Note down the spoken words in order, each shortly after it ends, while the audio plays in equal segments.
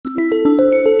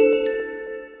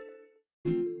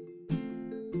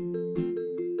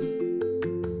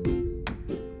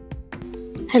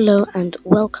Hello and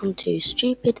welcome to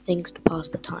Stupid Things to Pass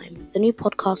the Time, the new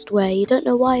podcast where you don't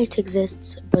know why it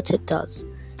exists, but it does.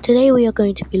 Today we are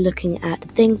going to be looking at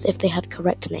things if they had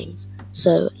correct names,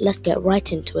 so let's get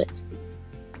right into it.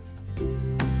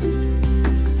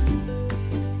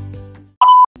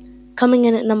 Coming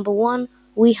in at number 1,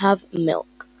 we have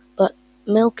milk, but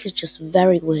milk is just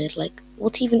very weird, like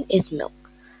what even is milk?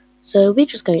 So we're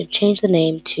just going to change the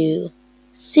name to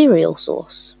cereal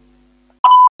sauce.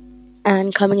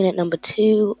 And coming in at number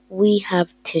 2, we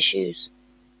have tissues.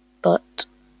 But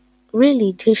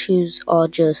really, tissues are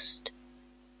it's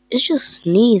just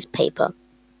sneeze paper.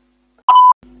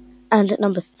 And at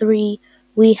number 3,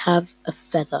 we have a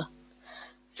feather.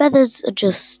 Feathers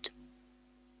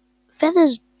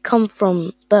come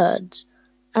from birds.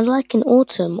 And like in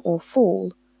autumn or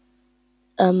fall,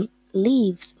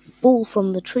 leaves fall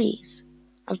from the trees.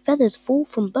 And feathers fall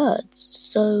from birds.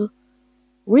 So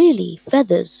really,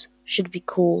 feathers should be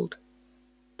called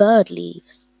bird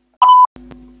leaves.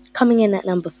 Coming in at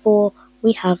number 4,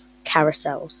 we have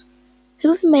carousels.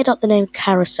 Whoever made up the name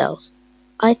carousels,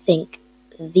 I think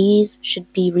these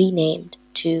should be renamed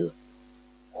to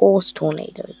horse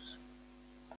tornadoes.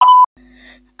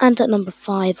 And at number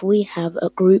 5, we have a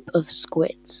group of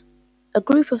squids. A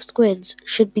group of squids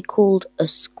should be called a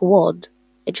squad.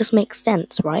 It just makes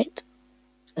sense, right?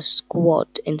 A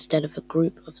squad instead of a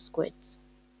group of squids.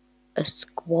 A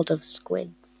squad of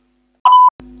squids.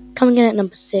 Coming in at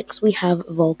number 6, we have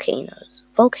volcanoes.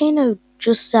 Volcano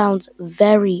just sounds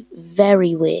very,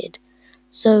 very weird.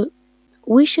 So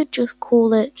we should just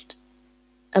call it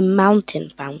a mountain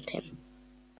fountain.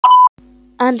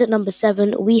 And at number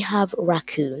 7, we have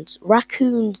raccoons.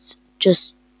 Raccoons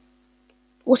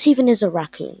what even is a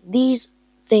raccoon? These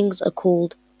things are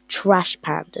called trash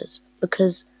pandas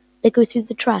because they go through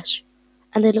the trash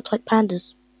and they look like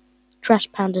pandas. Trash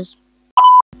pandas.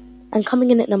 And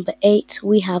coming in at number 8,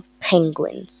 we have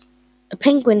penguins. A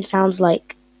penguin sounds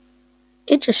like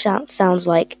a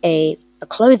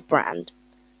clothes brand,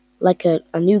 like a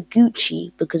new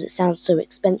Gucci because it sounds so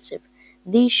expensive.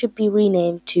 These should be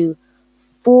renamed to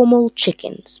formal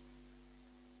chickens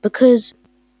because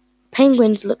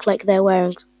penguins look like they're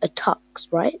wearing a tux,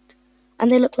 right? And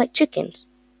they look like chickens.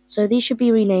 So these should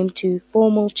be renamed to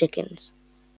formal chickens.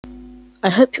 I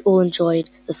hope you all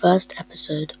enjoyed the first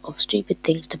episode of Stupid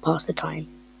Things to Pass the Time.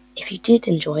 If you did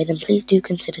enjoy, then please do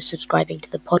consider subscribing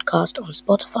to the podcast on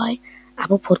Spotify,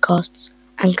 Apple Podcasts,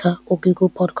 Anchor, or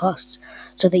Google Podcasts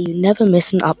so that you never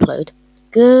miss an upload.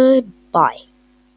 Goodbye.